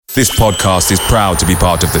This podcast is proud to be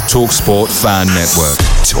part of the TalkSport Fan Network.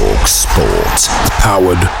 TalkSport.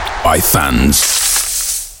 Powered by fans.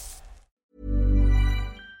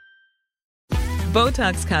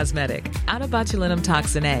 Botox Cosmetic, out of botulinum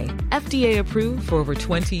toxin A, FDA approved for over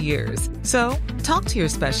 20 years. So, talk to your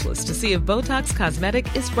specialist to see if Botox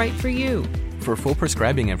Cosmetic is right for you. For full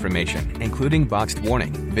prescribing information, including boxed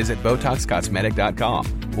warning, visit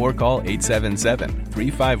BotoxCosmetic.com or call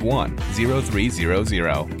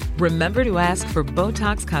 877-351-0300. Remember to ask for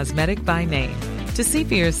Botox Cosmetic by name. To see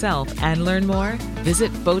for yourself and learn more,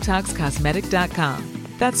 visit BotoxCosmetic.com.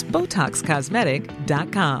 That's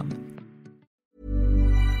BotoxCosmetic.com.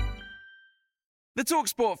 The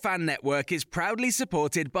TalkSport Fan Network is proudly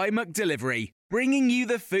supported by McDelivery, bringing you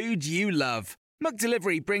the food you love.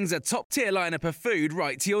 McDelivery brings a top-tier lineup of food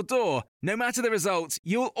right to your door. No matter the result,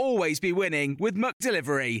 you'll always be winning with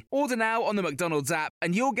McDelivery. Order now on the McDonald's app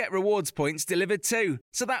and you'll get rewards points delivered too.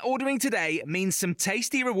 So that ordering today means some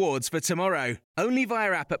tasty rewards for tomorrow. Only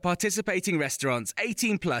via app at participating restaurants.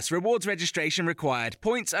 18 plus. Rewards registration required.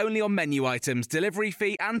 Points only on menu items. Delivery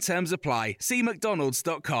fee and terms apply. See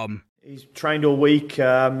mcdonalds.com. He's trained all week.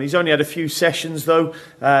 He's only had a few sessions though,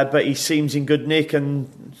 but he seems in good nick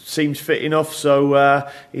and seems fit enough. So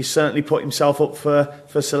he's certainly put himself up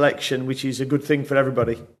for selection, which is a good thing for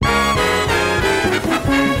everybody.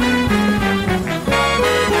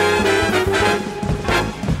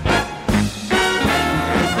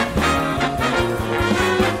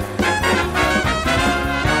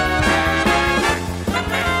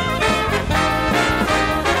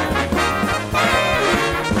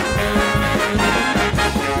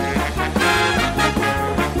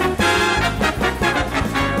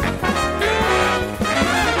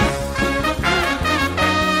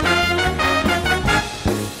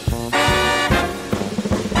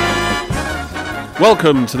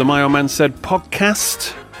 Welcome to the My Old Man Said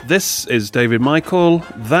podcast. This is David Michael.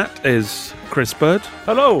 That is Chris Bird.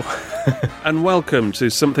 Hello. And welcome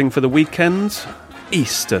to Something for the Weekend,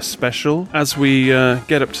 Easter special, as we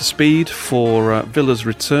get up to speed for Villa's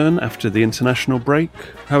return after the international break.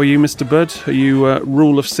 How are you, Mr. Bird? Are you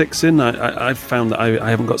rule of six in? I've found that I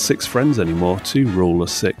haven't got six friends anymore to rule of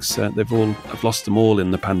six. I've lost them all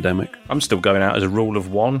in the pandemic. I'm still going out as a rule of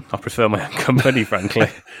one. I prefer my own company, frankly.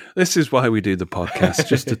 This is why we do the podcast,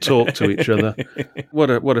 just to talk to each other.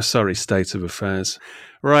 What a sorry state of affairs.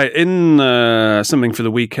 Right, in Something for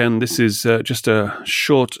the Weekend, this is just a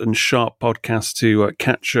short and sharp podcast to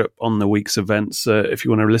catch up on the week's events. If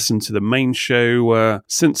you want to listen to the main show, we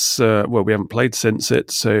haven't played since it,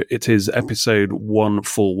 so it is episode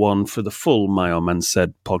 141 for the full My Old Man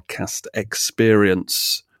Said podcast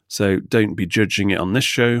experience. So don't be judging it on this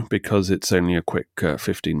show because it's only a quick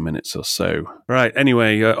 15 minutes or so. Right,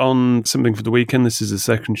 anyway, on Something for the Weekend, this is the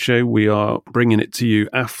second show. We are bringing it to you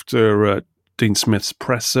after Dean Smith's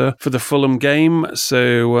presser for the Fulham game.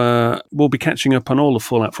 So we'll be catching up on all the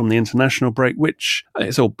fallout from the international break, which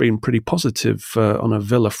it's all been pretty positive on a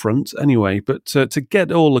Villa front anyway. But to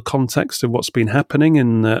get all the context of what's been happening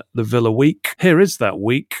in the Villa week, here is that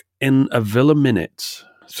week in a Villa minute.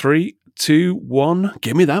 3, 2, 1,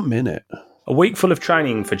 give me that minute. A week full of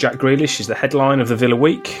training for Jack Grealish is the headline of the Villa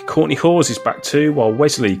week. Courtney Hawes is back too, while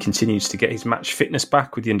Wesley continues to get his match fitness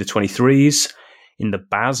back with the under-23s. In the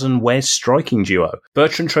Baz and Wes striking duo,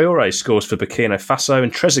 Bertrand Traore scores for Burkina Faso,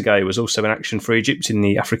 and Trezeguet was also in action for Egypt in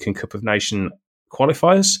the African Cup of Nations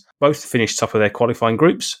qualifiers. Both finished top of their qualifying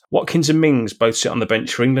groups. Watkins and Mings both sit on the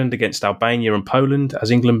bench for England against Albania and Poland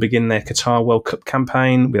as England begin their Qatar World Cup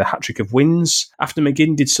campaign with a hat-trick of wins. After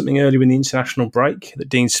McGinn did something earlier in the international break that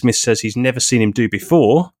Dean Smith says he's never seen him do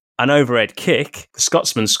before, an overhead kick, the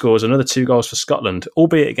Scotsman scores another 2 goals for Scotland,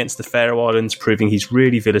 albeit against the Faroe Islands, proving he's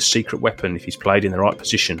really Villa's secret weapon if he's played in the right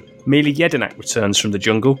position. Mili Jedinak returns from the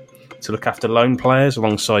jungle to look after lone players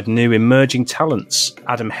alongside new emerging talents,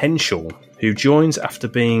 Adam Henschel, who joins after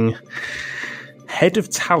being head of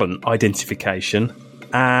talent identification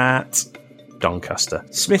at Doncaster.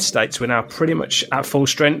 Smith states we're now pretty much at full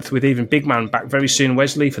strength, with even big man back very soon,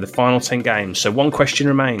 Wesley, for the final 10 games. So one question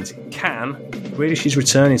remains: can Grealish's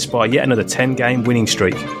return inspire yet another 10-game winning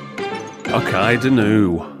streak? I don't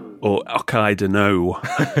know. Or I don't know.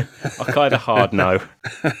 Okay, hard no.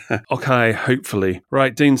 Okay, hopefully.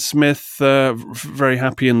 Right, Dean Smith, very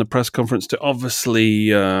happy in the press conference to obviously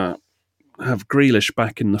have Grealish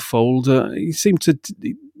back in the fold. He seemed to...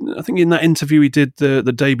 I think in that interview he did the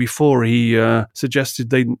day before, he suggested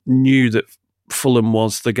they knew that Fulham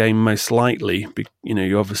was the game most likely.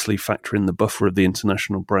 You obviously factor in the buffer of the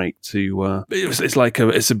international break to.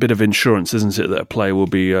 It's a bit of insurance, isn't it, that a player will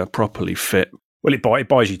be properly fit. Well, it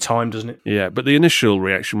buys you time, doesn't it? Yeah, but the initial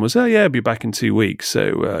reaction was, oh, yeah, I'll be back in 2 weeks.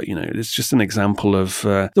 So, it's just an example of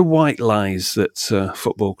the white lies that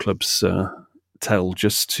football clubs tell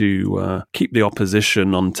just to keep the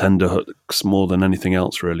opposition on tenterhooks more than anything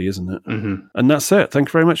else, really, isn't it? Mm-hmm. And that's it. Thank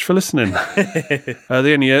you very much for listening. The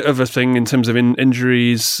only other thing in terms of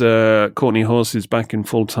injuries, Courtney Horse is back in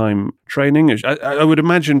full-time training. I would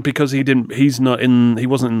imagine because he wasn't in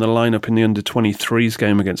the lineup in the under-23s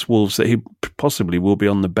game against Wolves, that he possibly will be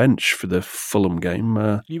on the bench for the Fulham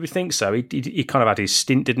game. You would think so. He kind of had his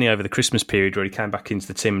stint, didn't he, over the Christmas period where he came back into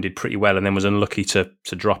the team and did pretty well and then was unlucky to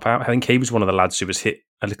drop out. I think he was one of the lads who was hit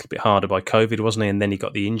a little bit harder by COVID, wasn't he? And then he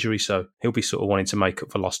got the injury, so he'll be sort of wanting to make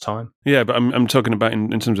up for lost time. Yeah, but I'm talking about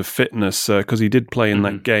in terms of fitness, because he did play in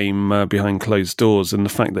that game behind closed doors, and the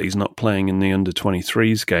fact that he's not playing in the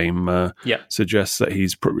under-23s game suggests that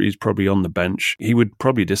he's probably on the bench. He would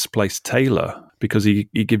probably displace Taylor, because he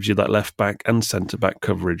gives you that left-back and centre-back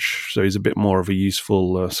coverage, so he's a bit more of a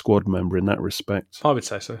useful squad member in that respect. I would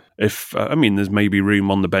say so. There's maybe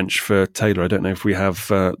room on the bench for Taylor. I don't know if we have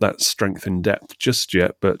that strength in depth just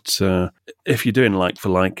yet, but if you're doing like for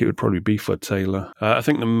like, it would probably be for Taylor. I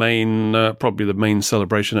think probably the main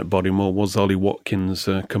celebration at Bodymoor was Ollie Watkins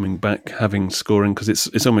coming back, having scoring, because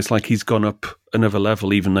it's almost like he's gone up another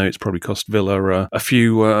level, even though it's probably cost Villa a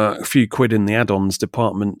few quid in the add-ons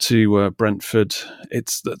department to Brentford.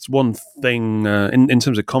 That's one thing in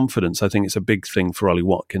terms of confidence. I think it's a big thing for Ollie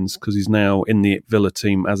Watkins because he's now in the Villa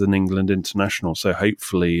team as an England international. So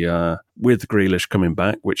hopefully, with Grealish coming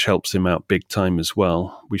back, which helps him out big time as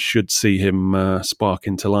well, we should see him spark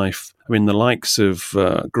into life. I mean, the likes of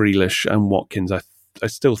Grealish and Watkins, I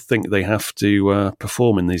still think they have to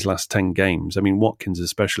perform in these last 10 games. I mean, Watkins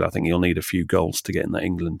especially, I think he'll need a few goals to get in that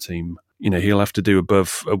England team. He'll have to do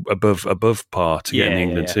above par to get in the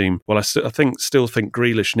England team. Well, I still think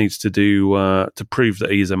Grealish needs to do to prove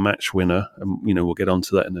that he's a match winner, and we'll get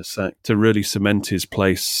onto that in a sec, to really cement his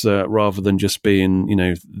place rather than just being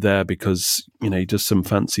there because he does some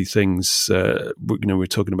fancy things. We're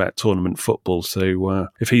talking about tournament football, so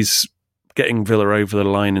if he's getting Villa over the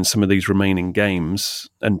line in some of these remaining games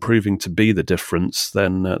and proving to be the difference,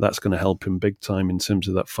 then that's going to help him big time in terms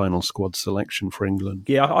of that final squad selection for England.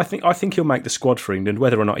 Yeah, I think he'll make the squad for England.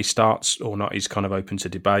 Whether or not he starts or not is kind of open to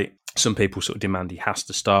debate. Some people sort of demand he has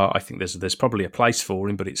to start. I think there's probably a place for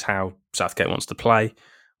him, but it's how Southgate wants to play.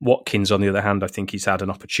 Watkins, on the other hand, I think he's had an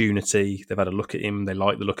opportunity. They've had a look at him. They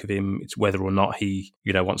like the look of him. It's whether or not he,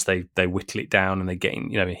 once they whittle it down and they get him,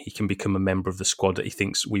 he can become a member of the squad that he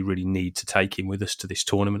thinks we really need to take him with us to this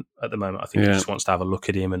tournament. At the moment, I think he just wants to have a look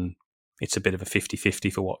at him, and it's a bit of a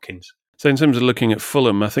 50-50 for Watkins. So in terms of looking at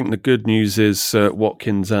Fulham, I think the good news is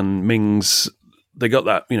Watkins and Mings, they got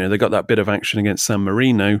that bit of action against San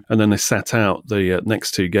Marino, and then they sat out the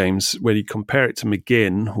next two games. When you compare it to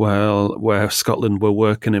McGinn, where Scotland were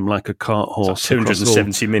working him like a cart horse,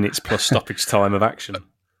 270 minutes plus stoppage time of action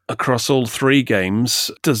across all three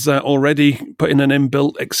games. Does that already put in an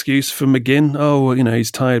inbuilt excuse for McGinn? Oh,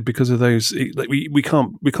 he's tired because of those. We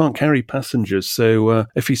can't carry passengers, so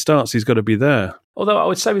if he starts, he's got to be there. Although I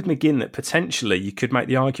would say with McGinn that potentially you could make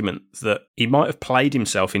the argument that he might have played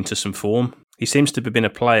himself into some form. He seems to have been a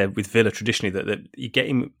player with Villa traditionally that you get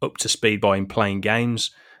him up to speed by him playing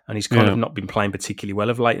games, and he's kind of not been playing particularly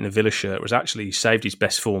well of late in the Villa shirt. Whereas actually he saved his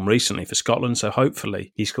best form recently for Scotland, so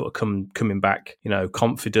hopefully he's got to coming back,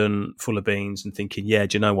 confident, full of beans, and thinking, yeah,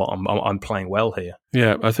 do you know what, I'm playing well here.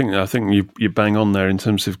 Yeah, I think you bang on there in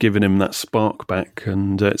terms of giving him that spark back,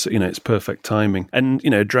 and it's perfect timing, and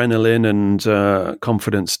adrenaline and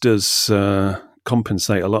confidence does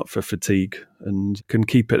compensate a lot for fatigue and can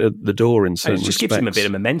keep it at the door in certain respects. It just gives him a bit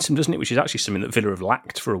of momentum, doesn't it? Which is actually something that Villa have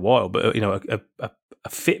lacked for a while. But a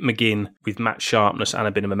fit McGinn with match sharpness and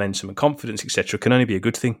a bit of momentum and confidence, etc., can only be a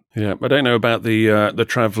good thing. Yeah, I don't know about the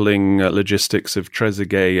travelling logistics of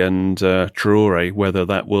Trezeguet and Traore, whether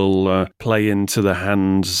that will play into the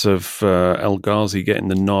hands of El Ghazi getting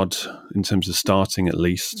the nod in terms of starting at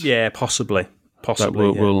least. Yeah, possibly.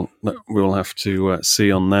 We'll have to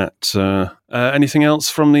see on that. Anything else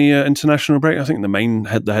from the international break? I think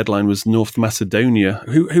the headline was North Macedonia,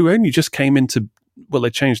 who only just came into. Well, they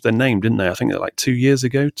changed their name, didn't they? I think like 2 years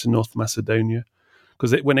ago to North Macedonia,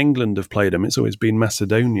 because when England have played them, it's always been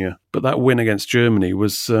Macedonia. But that win against Germany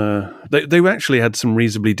was they actually had some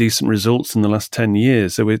reasonably decent results in the last 10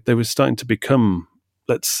 years. They were starting to become,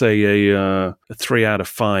 let's say, a 3 out of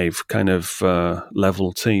 5 kind of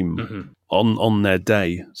level team on their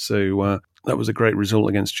day. So that was a great result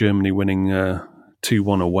against Germany, winning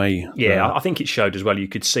 2-1 away. Yeah, I think it showed as well. You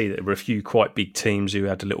could see that there were a few quite big teams who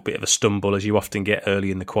had a little bit of a stumble, as you often get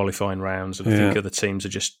early in the qualifying rounds. And I think other teams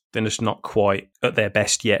they're just not quite at their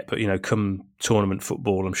best yet. But, come tournament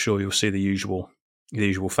football, I'm sure you'll see the usual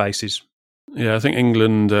faces. Yeah, I think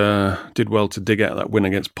England did well to dig out that win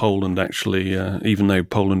against Poland, actually, even though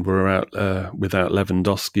Poland were out without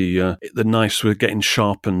Lewandowski. The knives were getting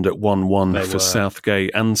sharpened at 1-1 for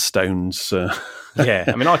Southgate and Stones. Yeah,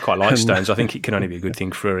 I mean, I quite like Stones. I think it can only be a good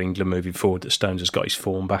thing for England moving forward that Stones has got his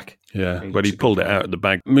form back. Yeah, but he pulled it out of the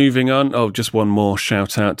bag. Moving on, just one more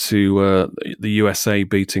shout out to the USA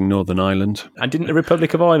beating Northern Ireland. And didn't the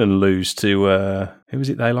Republic of Ireland lose to, who was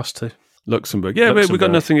it they lost to? Luxembourg. Yeah, but we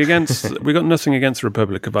got nothing against the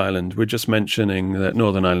Republic of Ireland. We're just mentioning that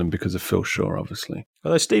Northern Ireland because of Phil Shaw, obviously.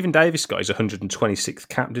 Although Stephen Davis got his 126th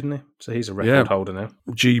cap, didn't he? So he's a record holder now.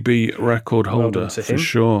 GB record holder for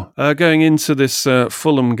sure. Going into this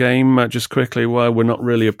Fulham game, just quickly, while we're not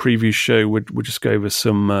really a preview show, we'll just go over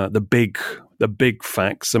some the big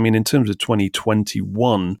facts. I mean, in terms of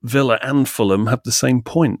 2021, Villa and Fulham have the same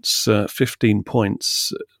points, 15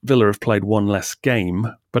 points. Villa have played one less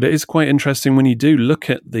game. But it is quite interesting when you do look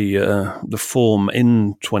at the form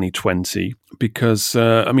in 2020, because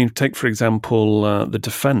take for example the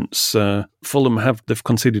defence. Fulham they've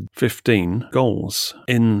conceded 15 goals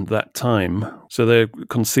in that time, so they're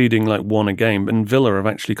conceding like one a game, and Villa have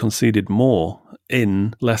actually conceded more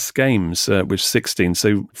in less games with 16.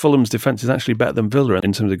 So Fulham's defence is actually better than Villa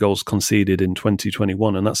in terms of goals conceded in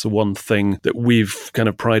 2021, and that's the one thing that we've kind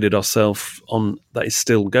of prided ourselves on that is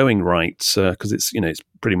still going right, because it's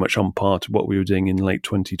pretty much on par to what we were doing in late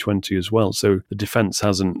 2020 as well. So the defence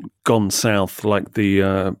hasn't gone south like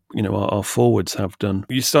our forwards have done.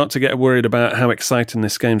 You start to get worried about how exciting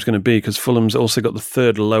this game's going to be, because Fulham's also got the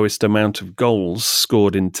third lowest amount of goals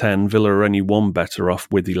scored in 10. Villa are only one better off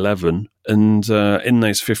with 11. And in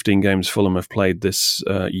those 15 games Fulham have played this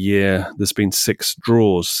year, there's been 6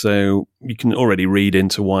 draws. So you can already read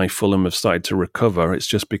into why Fulham have started to recover. It's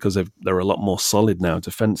just because they're a lot more solid now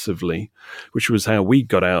defensively, which was how we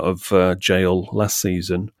got out of jail last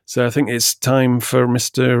season. So I think it's time for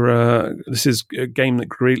this is a game that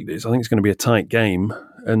I think it's going to be a tight game,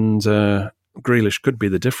 and Grealish could be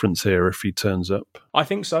the difference here if he turns up. I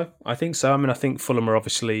think so. I mean, I think Fulham are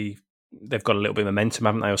obviously, they've got a little bit of momentum,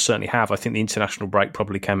 haven't they? Or certainly have. I think the international break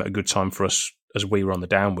probably came at a good time for us as we were on the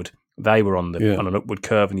downward. They were on an upward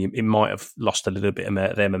curve, and it might have lost a little bit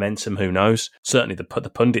of their momentum. Who knows? Certainly, the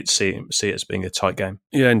pundits see it as being a tight game.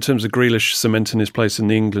 Yeah, in terms of Grealish cementing his place in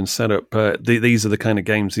the England setup, these are the kind of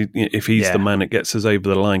games. If he's the man that gets us over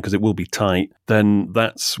the line, because it will be tight, then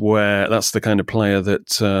that's the kind of player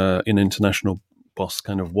that an international boss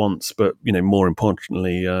kind of wants. But more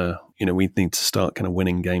importantly, we need to start kind of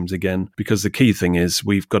winning games again, because the key thing is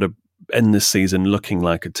we've got to end this season looking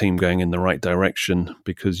like a team going in the right direction,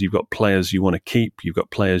 because you've got players you want to keep, you've got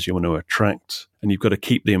players you want to attract, and you've got to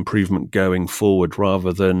keep the improvement going forward,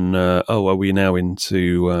 rather than are we now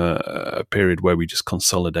into a period where we just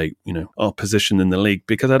consolidate our position in the league,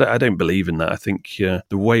 because I don't believe in that. I think the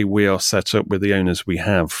way we are set up with the owners we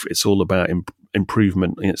have, it's all about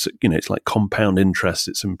improvement. It's like compound interest.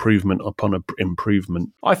 It's improvement upon improvement.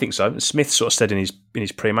 I think so. Smith sort of said in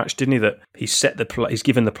his pre-match, didn't he, that he's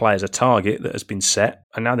given the players a target that has been set,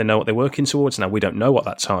 and now they know what they're working towards. Now we don't know what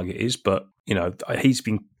that target is, but he's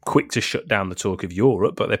been quick to shut down the talk of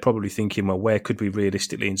Europe, but they're probably thinking, well, where could we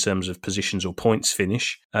realistically, in terms of positions or points,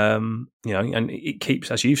 finish? And it keeps,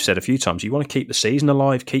 as you've said a few times, you want to keep the season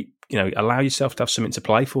alive, allow yourself to have something to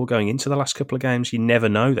play for going into the last couple of games. You never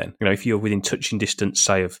know then. If you're within touching distance,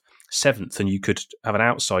 say, of 7th, and you could have an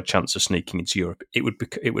outside chance of sneaking into Europe, it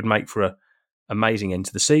would make for an amazing end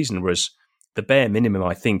to the season, whereas the bare minimum,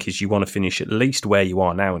 I think, is you want to finish at least where you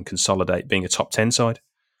are now and consolidate being a top 10 side.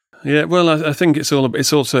 Yeah, well, I think it's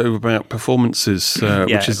also about performances,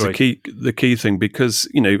 which is the key thing, because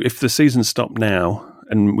if the season stopped now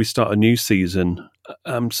and we start a new season,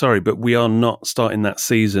 I'm sorry, but we are not starting that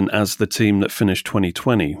season as the team that finished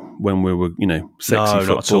 2020 when we were, sexy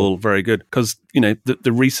football, very good. Because,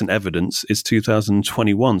 the recent evidence is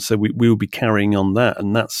 2021. So we will be carrying on that.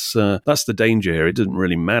 And that's the danger here. It doesn't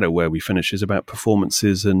really matter where we finish. It's about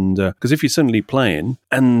performances. And because if you're suddenly playing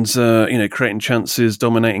and, creating chances,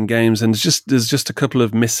 dominating games, and there's just a couple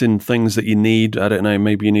of missing things that you need. I don't know,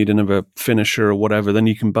 maybe you need another finisher or whatever. Then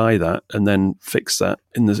you can buy that and then fix that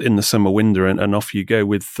in the summer window, and off you go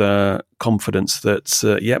with confidence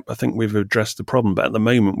that, yep, I think we've addressed the problem. But at the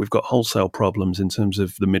moment, we've got wholesale problems in terms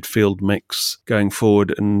of the midfield mix going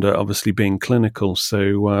forward and obviously being clinical.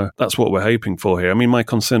 So that's what we're hoping for here. I mean, my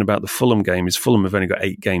concern about the Fulham game is Fulham have only got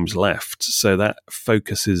 8 games left. So that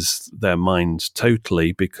focuses their mind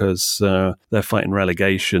totally because they're fighting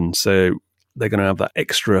relegation. So they're going to have that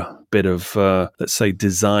extra bit of, let's say,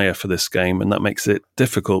 desire for this game. And that makes it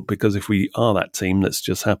difficult because if we are that team that's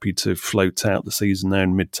just happy to float out the season there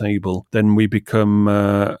in mid-table, then we become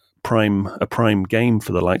a prime game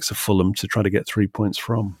for the likes of Fulham to try to get 3 points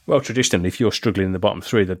from. Well, traditionally, if you're struggling in the bottom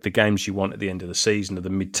 3, the games you want at the end of the season are the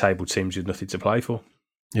mid-table teams with nothing to play for.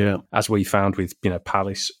 Yeah. As we found with,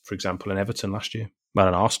 Palace, for example, and Everton last year. Well,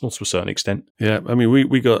 and Arsenal to a certain extent. Yeah, I mean,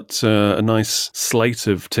 we got a nice slate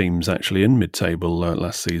of teams actually in mid-table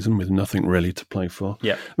last season with nothing really to play for.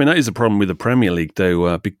 Yeah. I mean, that is a problem with the Premier League,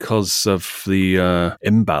 though, because of the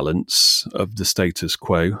imbalance of the status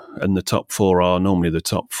quo, and the top 4 are normally the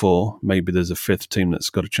top 4. Maybe there's a 5th team that's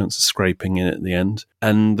got a chance of scraping in at the end.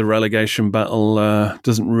 And the relegation battle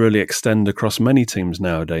doesn't really extend across many teams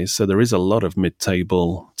nowadays, so there is a lot of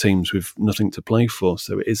mid-table teams with nothing to play for,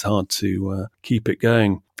 so it is hard to keep it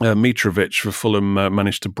going. Mitrovic for Fulham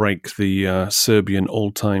managed to break the Serbian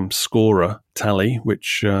all-time scorer tally,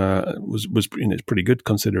 which was it's pretty good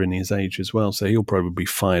considering his age as well. So he'll probably be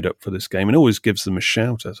fired up for this game, and always gives them a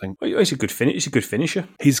shout, I think. Well, he's a good finisher.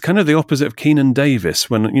 He's kind of the opposite of Keenan Davis.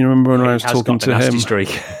 When you remember when I was talking to him, streak.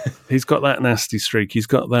 He's got that nasty streak. He's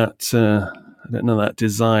got that. I don't know, that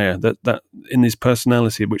desire that in his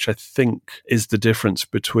personality, which I think is the difference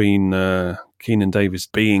between Keenan Davis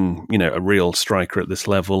being, a real striker at this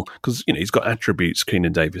level, because, he's got attributes,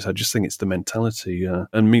 Keenan Davis. I just think it's the mentality. And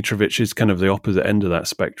Mitrovic is kind of the opposite end of that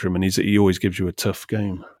spectrum, and he always gives you a tough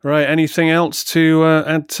game. Right, anything else to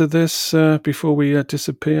add to this before we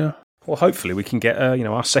disappear? Well, hopefully we can get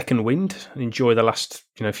our second wind and enjoy the last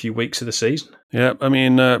few weeks of the season. Yeah, I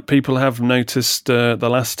mean, people have noticed the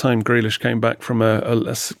last time Grealish came back from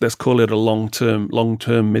let's call it a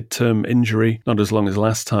long-term, mid-term injury, not as long as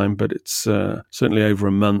last time, but it's certainly over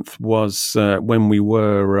a month, was when we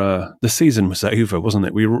were, the season was over, wasn't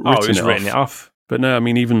it? We written it off. But no, I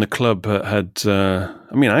mean, even the club had.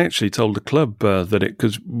 I actually told the club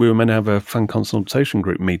because we were meant to have a fan consultation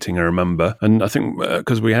group meeting, I remember, and I think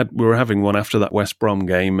because we were having one after that West Brom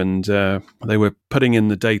game, and they were putting in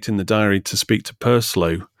the date in the diary to speak to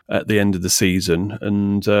Purslow at the end of the season,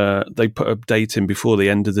 and they put a date in before the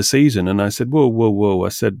end of the season, and I said, whoa, I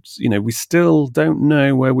said, we still don't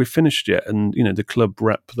know where we finished yet, and the club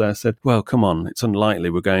rep there said, well, come on, it's unlikely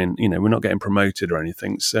we're going, we're not getting promoted or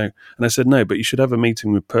anything. So, and I said, no, but you should have a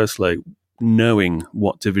meeting with Purslow knowing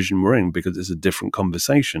what division we're in, because it's a different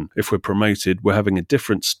conversation. If we're promoted, we're having a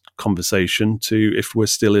different conversation to if we're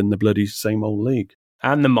still in the bloody same old league.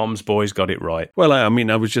 And the Moms boys got it right. Well, I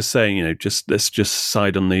was just saying, let's just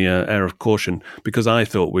side on the air of caution, because I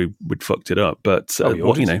thought we'd fucked it up. But,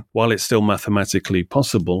 while it's still mathematically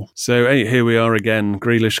possible. So, hey, here we are again.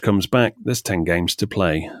 Grealish comes back. There's 10 games to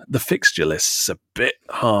play. The fixture list's a bit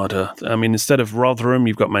harder. I mean, instead of Rotherham,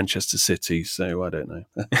 you've got Manchester City. So, I don't know.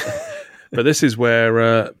 But this is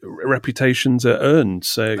where reputations are earned.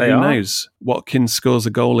 So who knows? Watkins scores a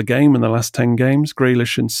goal a game in the last 10 games.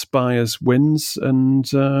 Grealish inspires wins, and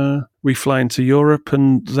we fly into Europe,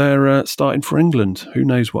 and they're starting for England. Who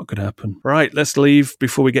knows what could happen? Right, let's leave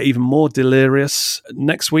before we get even more delirious.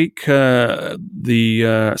 Next week,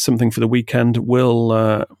 the Something for the Weekend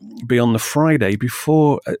will be on the Friday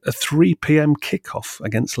before a 3 p.m. kickoff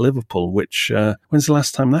against Liverpool, which, when's the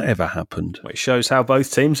last time that ever happened? It shows how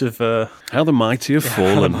both teams have... how the mighty have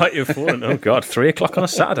fallen. Oh, God, 3 o'clock on a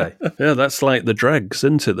Saturday. Yeah, that's like the dregs,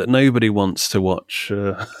 isn't it? That nobody wants to watch.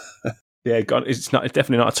 Yeah, God, it's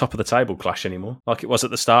definitely not a top-of-the-table clash anymore, like it was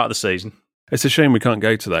at the start of the season. It's a shame we can't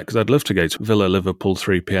go to that, because I'd love to go to Villa-Liverpool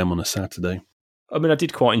 3 p.m. on a Saturday. I mean, I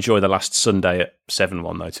did quite enjoy the last Sunday at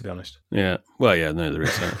 7-1, though, to be honest. Yeah. Well, yeah, no, there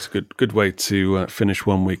is that. It's a good way to finish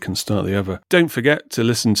one week and start the other. Don't forget to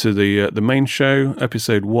listen to the main show,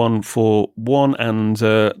 episode 141, and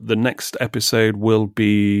the next episode will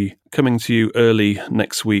be coming to you early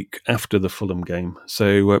next week after the Fulham game.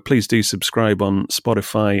 So please do subscribe on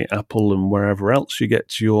Spotify, Apple, and wherever else you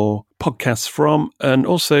get your podcasts from. And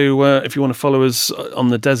also, if you want to follow us on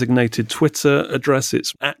the designated Twitter address,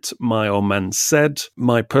 it's at MyOldManSaid.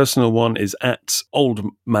 My personal one is at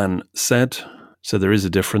OldManSaid. So there is a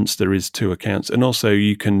difference. There is 2 accounts. And also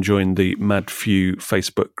you can join the Mad Few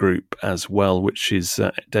Facebook group as well, which is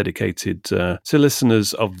dedicated to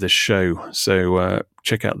listeners of this show. So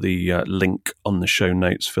check out the link on the show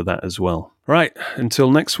notes for that as well. Right,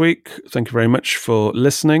 until next week, thank you very much for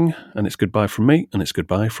listening, and it's goodbye from me, and it's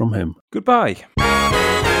goodbye from him. Goodbye.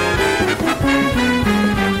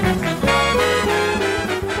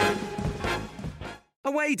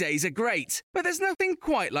 Away days are great, but there's nothing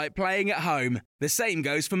quite like playing at home. The same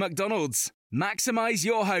goes for McDonald's. Maximise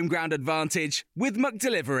your home ground advantage with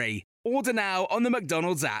McDelivery. Order now on the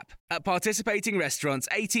McDonald's app. At participating restaurants,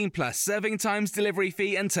 18 plus, serving times, delivery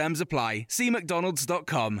fee and terms apply. See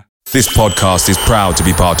mcdonalds.com. This podcast is proud to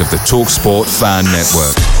be part of the TalkSport Fan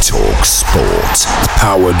Network. TalkSport.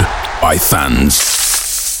 Powered by fans.